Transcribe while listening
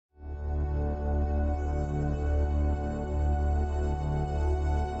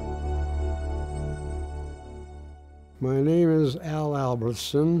My name is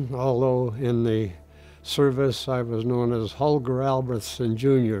Albrethsen, although in the service I was known as Holger Albrethsen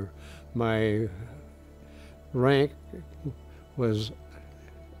Jr. My rank was,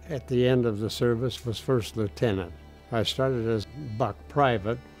 at the end of the service, was first lieutenant. I started as buck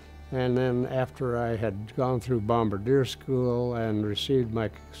private, and then after I had gone through Bombardier School and received my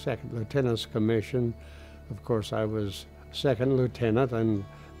second lieutenant's commission, of course I was second lieutenant, and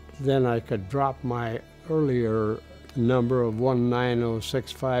then I could drop my earlier number of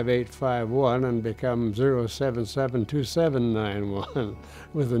 1906581 and become 0772791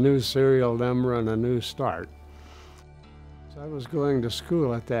 with a new serial number and a new start. So I was going to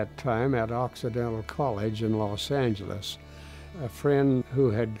school at that time at Occidental College in Los Angeles. A friend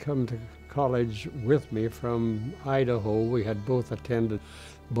who had come to college with me from Idaho, we had both attended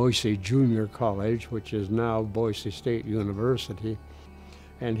Boise Junior College, which is now Boise State University.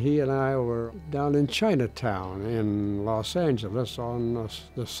 And he and I were down in Chinatown in Los Angeles on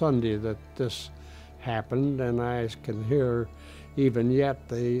the Sunday that this happened, and I can hear even yet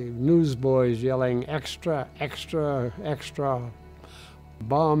the newsboys yelling, "Extra, extra, extra,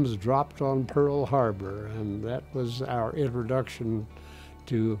 bombs dropped on Pearl Harbor," and that was our introduction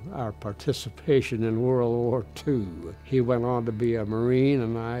to our participation in World War II. He went on to be a Marine,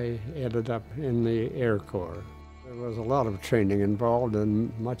 and I ended up in the Air Corps. There was a lot of training involved,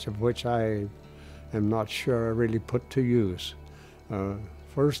 and much of which I am not sure I really put to use.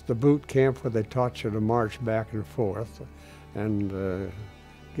 First, the boot camp, where they taught you to march back and forth and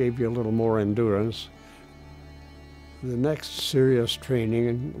gave you a little more endurance. The next serious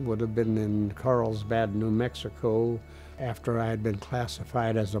training would have been in Carlsbad, New Mexico. After I had been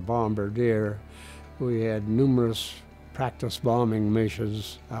classified as a bombardier, we had numerous practice bombing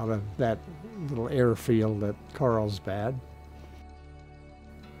missions out of that little airfield at Carlsbad.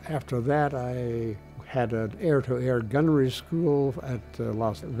 After that, I had an air-to-air gunnery school at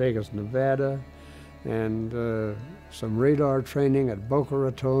Las Vegas, Nevada, and some radar training at Boca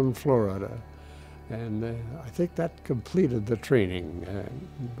Raton, Florida. And I think that completed the training.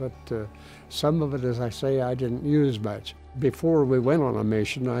 But some of it, as I say, I didn't use much. Before we went on a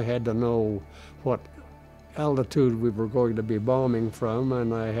mission, I had to know what altitude we were going to be bombing from,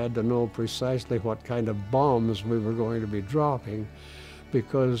 and I had to know precisely what kind of bombs we were going to be dropping,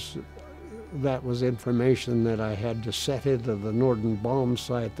 because that was information that I had to set into the Norden bomb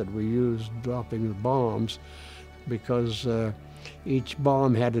site that we used dropping the bombs, because each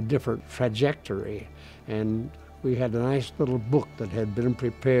bomb had a different trajectory, and we had a nice little book that had been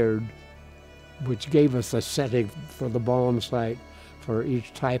prepared which gave us a setting for the bomb site for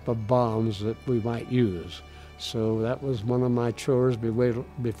each type of bombs that we might use. So that was one of my chores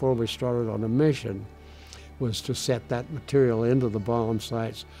before we started on a mission, was to set that material into the bomb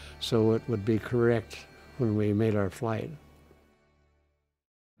sites so it would be correct when we made our flight.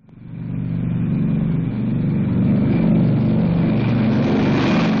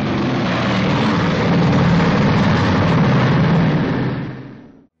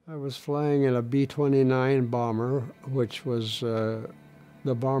 I was flying in a B-29 bomber, which was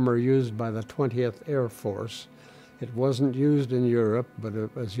the bomber used by the 20th Air Force. It wasn't used in Europe, but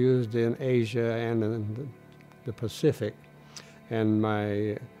it was used in Asia and in the Pacific. And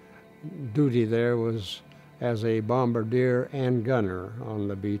my duty there was as a Bombardier and Gunner on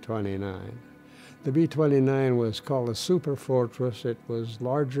the B-29. The B-29 was called a Superfortress. It was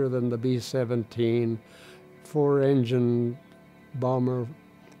larger than the B-17, four-engine bomber,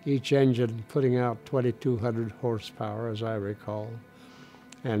 each engine putting out 2,200 horsepower, as I recall.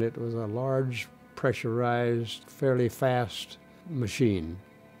 And it was a large, pressurized, fairly fast machine.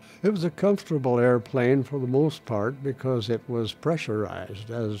 It was a comfortable airplane for the most part because it was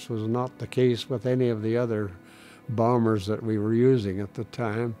pressurized, as was not the case with any of the other bombers that we were using at the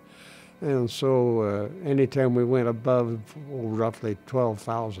time. And so anytime we went above roughly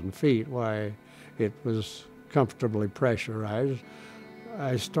 12,000 feet, why, it was comfortably pressurized.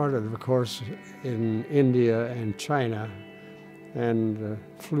 I started, of course, in India and China, and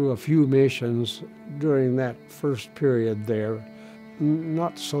flew a few missions during that first period there.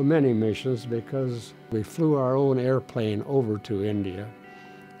 Not so many missions, because we flew our own airplane over to India.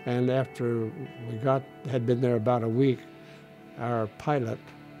 And after we had been there about a week, our pilot,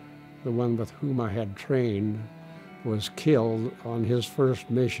 the one with whom I had trained, was killed on his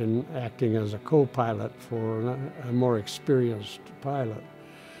first mission, acting as a co-pilot for a more experienced pilot.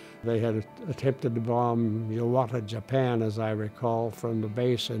 They had attempted to bomb Iwata, Japan, as I recall, from the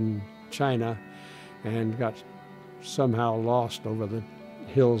base in China, and got somehow lost over the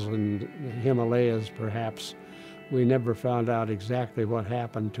hills in the Himalayas, perhaps. We never found out exactly what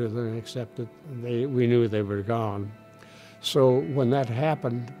happened to them, except that we knew they were gone. So when that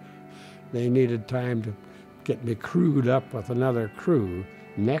happened, they needed time to get me crewed up with another crew.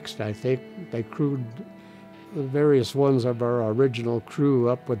 Next, I think, they crewed the various ones of our original crew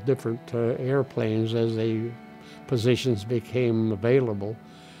up with different airplanes as the positions became available.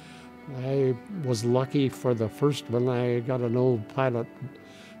 I was lucky for the first one. I got an old pilot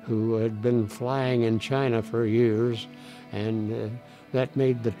who had been flying in China for years, and that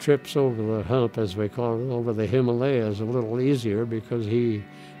made the trips over the hump, as we call it, over the Himalayas a little easier because he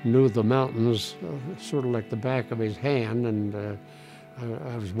knew the mountains sort of like the back of his hand, and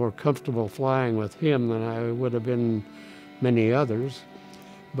I was more comfortable flying with him than I would have been many others.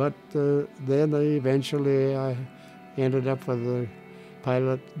 But then eventually I ended up with a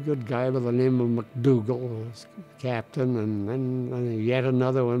pilot, good guy by the name of McDougall, as captain, and then yet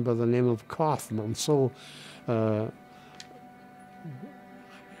another one by the name of Kaufman. So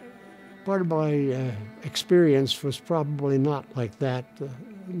part of my experience was probably not like that,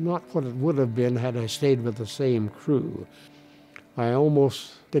 not what it would have been had I stayed with the same crew. I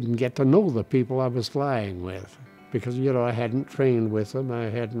almost didn't get to know the people I was flying with because, you know, I hadn't trained with them. I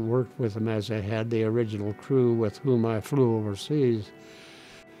hadn't worked with them as I had the original crew with whom I flew overseas.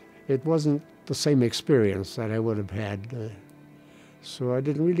 It wasn't the same experience that I would have had, so I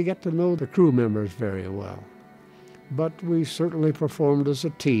didn't really get to know the crew members very well. But we certainly performed as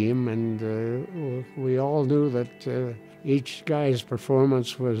a team, and we all knew that each guy's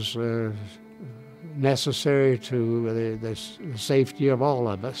performance was necessary to the safety of all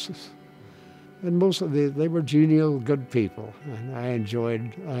of us. And most of they were genial, good people, and I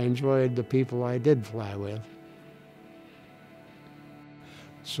enjoyed the people I did fly with.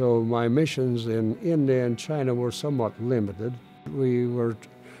 So my missions in India and China were somewhat limited. We were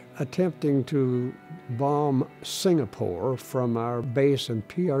attempting to bomb Singapore from our base in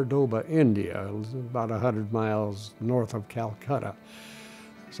Piardoba, India, about 100 miles north of Calcutta.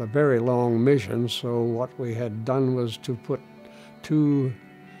 It's a very long mission, so what we had done was to put 2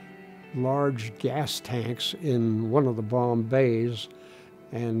 large gas tanks in one of the bomb bays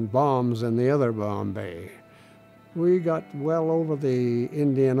and bombs in the other bomb bay. We got well over the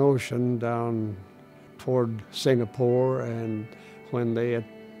Indian Ocean down toward Singapore, and when they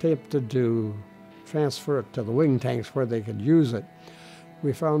attempted to transfer it to the wing tanks where they could use it,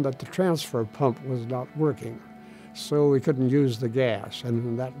 we found that the transfer pump was not working. So we couldn't use the gas,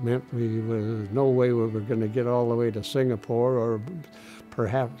 and that meant there was no way we were going to get all the way to Singapore, or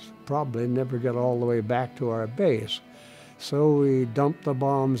probably never get all the way back to our base. So we dumped the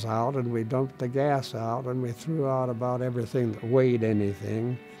bombs out, and we dumped the gas out, and we threw out about everything that weighed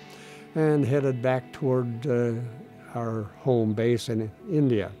anything, and headed back toward our home base in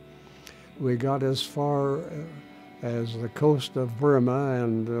India. We got as far as the coast of Burma,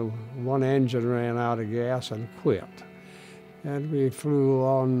 and one engine ran out of gas and quit. And we flew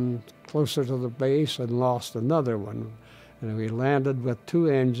on closer to the base and lost another one. And we landed with 2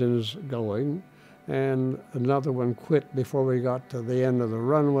 engines going, and another one quit before we got to the end of the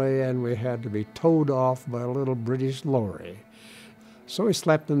runway, and we had to be towed off by a little British lorry. So we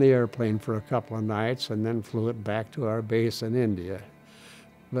slept in the airplane for a couple of nights and then flew it back to our base in India.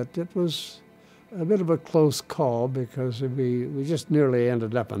 But it was a bit of a close call because we just nearly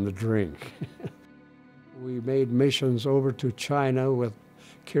ended up in the drink. We made missions over to China with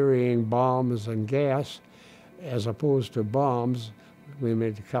carrying bombs and gas as opposed to bombs. We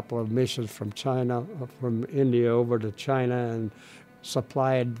made a couple of missions from India over to China, and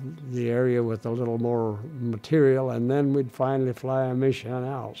supplied the area with a little more material, and then we'd finally fly a mission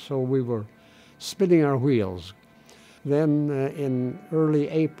out. So we were spinning our wheels. Then in early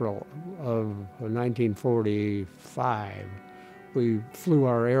April of 1945, we flew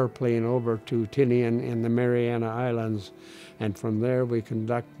our airplane over to Tinian in the Mariana Islands, and from there we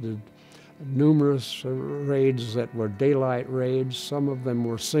conducted numerous raids that were daylight raids. Some of them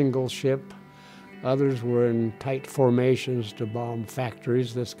were single ship, others were in tight formations to bomb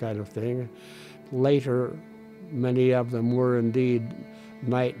factories, this kind of thing. Later, many of them were indeed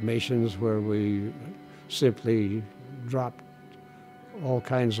night missions where we simply dropped all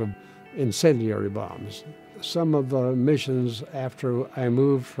kinds of incendiary bombs. Some of the missions after I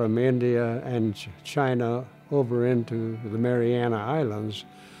moved from India and China over into the Mariana Islands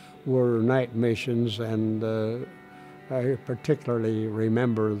were night missions, and I particularly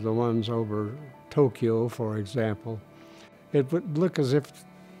remember the ones over Tokyo, for example. It would look as if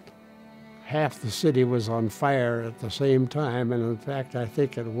half the city was on fire at the same time, and in fact I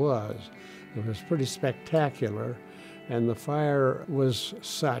think it was. It was pretty spectacular, and the fire was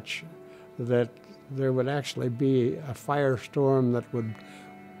such that there would actually be a firestorm that would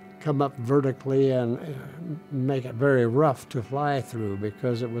come up vertically and make it very rough to fly through,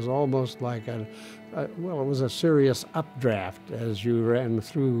 because it was almost like well, it was a serious updraft as you ran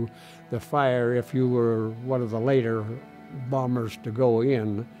through the fire. If you were one of the later bombers to go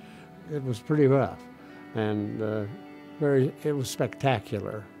in, it was pretty rough, and it was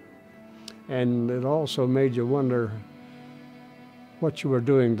spectacular. And it also made you wonder what you were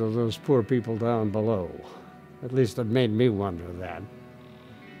doing to those poor people down below. At least it made me wonder that.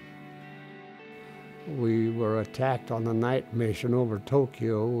 We were attacked on a night mission over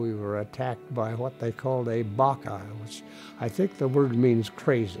Tokyo. We were attacked by what they called a baka, which I think the word means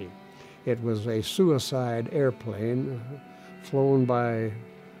crazy. It was a suicide airplane flown by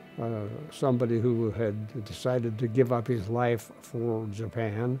somebody who had decided to give up his life for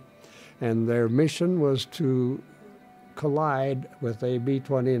Japan. And their mission was to collide with a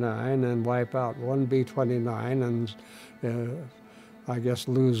B-29 and wipe out one B-29 and I guess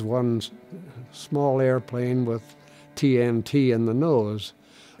lose one small airplane with TNT in the nose.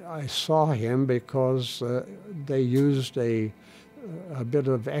 I saw him because they used a bit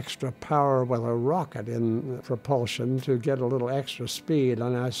of extra power with a rocket in propulsion to get a little extra speed,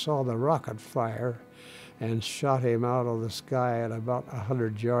 and I saw the rocket fire and shot him out of the sky at about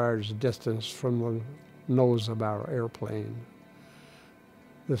 100 yards distance from the nose of our airplane.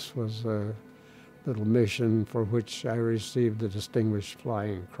 This was a little mission for which I received the Distinguished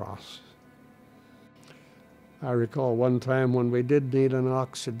Flying Cross. I recall one time when we did need an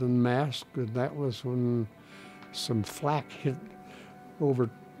oxygen mask, and that was when some flak hit over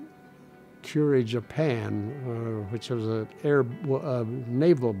Curie, Japan, which was a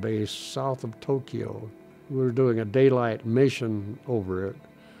naval base south of Tokyo. We were doing a daylight mission over it,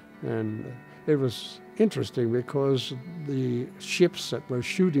 and it was interesting because the ships that were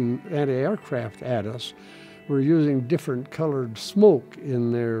shooting anti-aircraft at us were using different colored smoke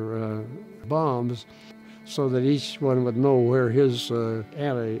in their bombs so that each one would know where his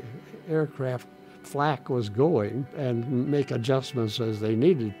anti-aircraft flak was going and make adjustments as they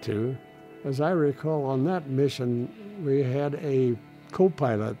needed to. As I recall, on that mission, we had a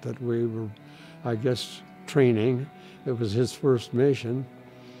co-pilot that we were, I guess, training. It was his first mission.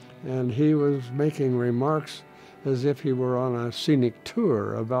 And he was making remarks as if he were on a scenic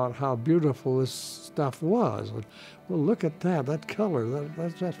tour about how beautiful this stuff was. Well, look at that color,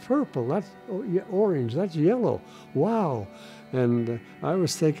 that's purple, that's orange, that's yellow, wow. And I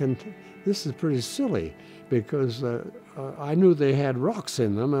was thinking, this is pretty silly, because I knew they had rocks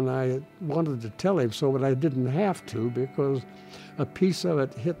in them, and I wanted to tell him so, but I didn't have to, because a piece of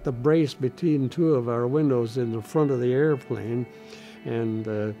it hit the brace between two of our windows in the front of the airplane, and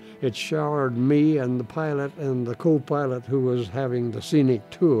it showered me and the pilot and the co-pilot who was having the scenic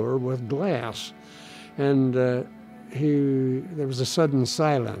tour with glass. And there was a sudden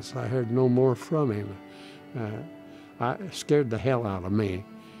silence. I heard no more from him. It scared the hell out of me.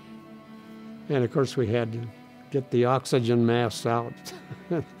 And of course we had to get the oxygen masks out,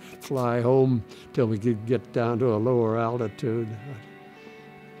 fly home till we could get down to a lower altitude.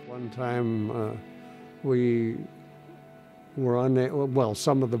 One time we were on well,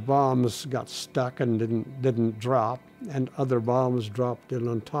 some of the bombs got stuck and didn't drop, and other bombs dropped in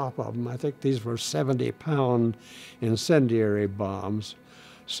on top of them. I think these were 70-pound incendiary bombs.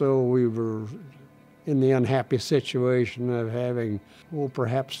 So we were in the unhappy situation of having,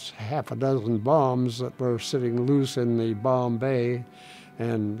 perhaps half a dozen bombs that were sitting loose in the bomb bay,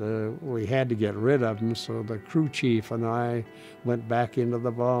 and we had to get rid of them. So the crew chief and I went back into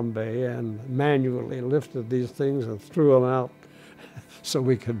the bomb bay and manually lifted these things and threw them out so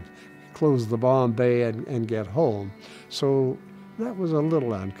we could close the bomb bay and get home. So that was a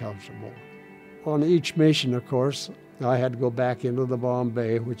little uncomfortable. On each mission, of course, I had to go back into the bomb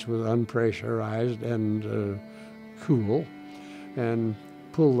bay, which was unpressurized and cool, and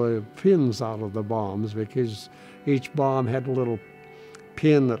pull the pins out of the bombs, because each bomb had a little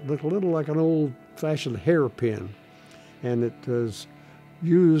pin that looked a little like an old-fashioned hairpin, and it was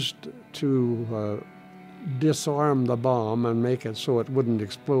used to disarm the bomb and make it so it wouldn't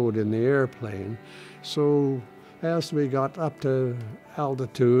explode in the airplane. So as we got up to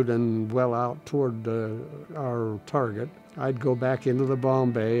altitude and well out toward our target, I'd go back into the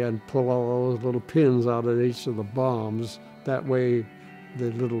bomb bay and pull all those little pins out of each of the bombs. That way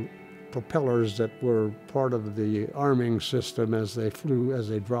the little propellers that were part of the arming system as they flew, as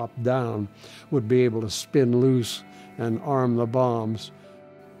they dropped down, would be able to spin loose and arm the bombs.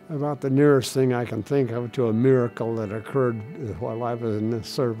 About the nearest thing I can think of to a miracle that occurred while I was in the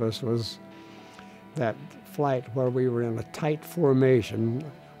service was that flight where we were in a tight formation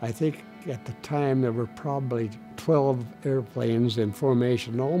I think at the time there were probably 12 airplanes in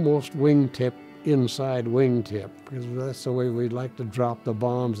formation, almost wingtip inside wingtip, because that's the way we'd like to drop the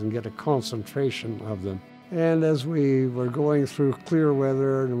bombs and get a concentration of them. And as we were going through clear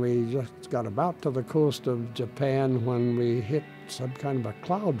weather and we just got about to the coast of Japan when we hit some kind of a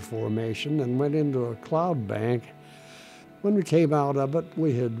cloud formation and went into a cloud bank. When we came out of it,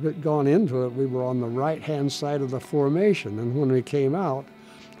 we had gone into it, we were on the right-hand side of the formation, and when we came out,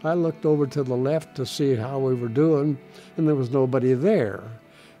 I looked over to the left to see how we were doing, and there was nobody there.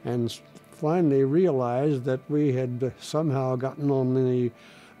 And finally realized that we had somehow gotten on the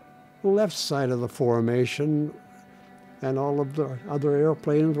left side of the formation, and all of the other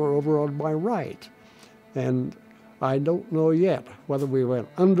airplanes were over on my right. And I don't know yet whether we went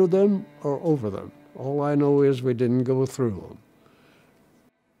under them or over them. All I know is we didn't go through them.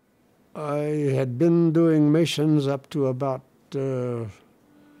 I had been doing missions up to about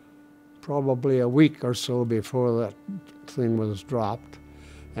probably a week or so before that thing was dropped.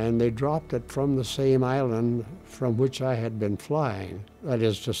 And they dropped it from the same island from which I had been flying. That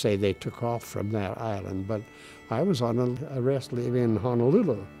is to say, they took off from that island, but I was on a rest leave in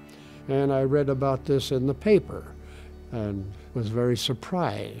Honolulu. And I read about this in the paper and was very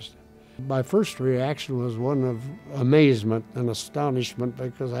surprised. My first reaction was one of amazement and astonishment,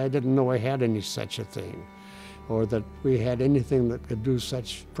 because I didn't know I had any such a thing, or that we had anything that could do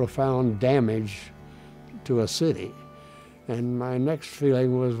such profound damage to a city. And my next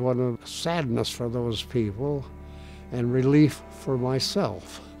feeling was one of sadness for those people and relief for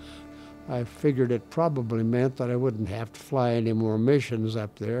myself. I figured it probably meant that I wouldn't have to fly any more missions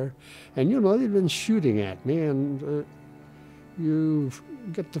up there. And you know, they'd been shooting at me, and you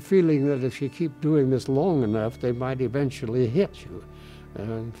get the feeling that if you keep doing this long enough, they might eventually hit you.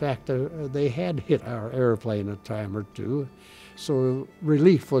 In fact, they had hit our airplane a time or two, so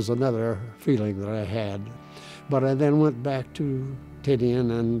relief was another feeling that I had. But I then went back to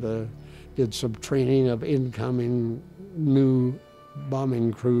Tinian and did some training of incoming new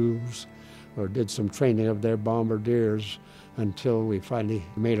bombing crews, or did some training of their bombardiers until we finally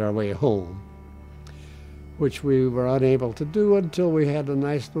made our way home, which we were unable to do until we had a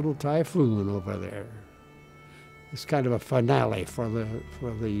nice little typhoon over there. It's kind of a finale for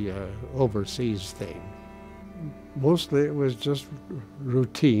the overseas thing. Mostly it was just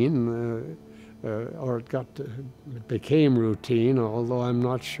routine, or it became routine, although I'm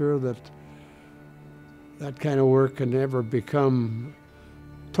not sure that that kind of work can ever become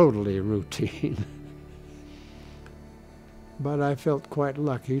totally routine. But I felt quite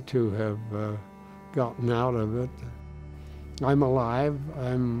lucky to have gotten out of it. I'm alive.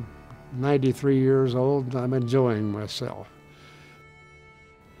 I'm 93 years old, and I'm enjoying myself.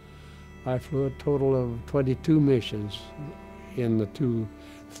 I flew a total of 22 missions in the 2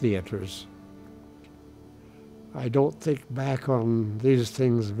 theaters. I don't think back on these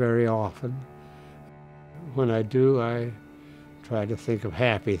things very often. When I do, I try to think of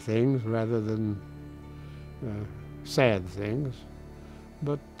happy things rather than sad things.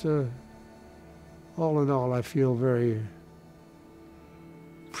 But all in all, I feel very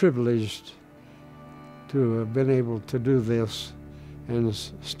privileged to have been able to do this and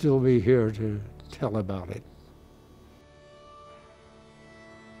still be here to tell about it.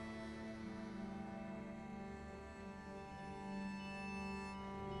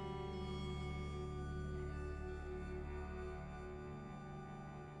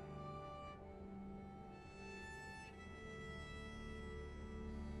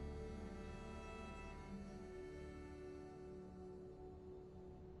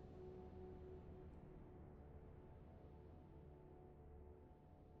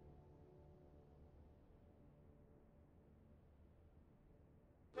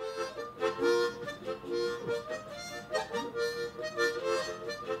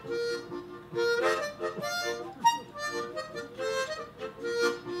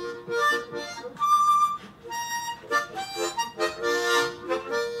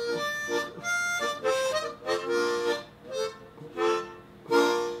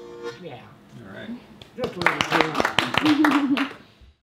 Yeah. All right. Just a little.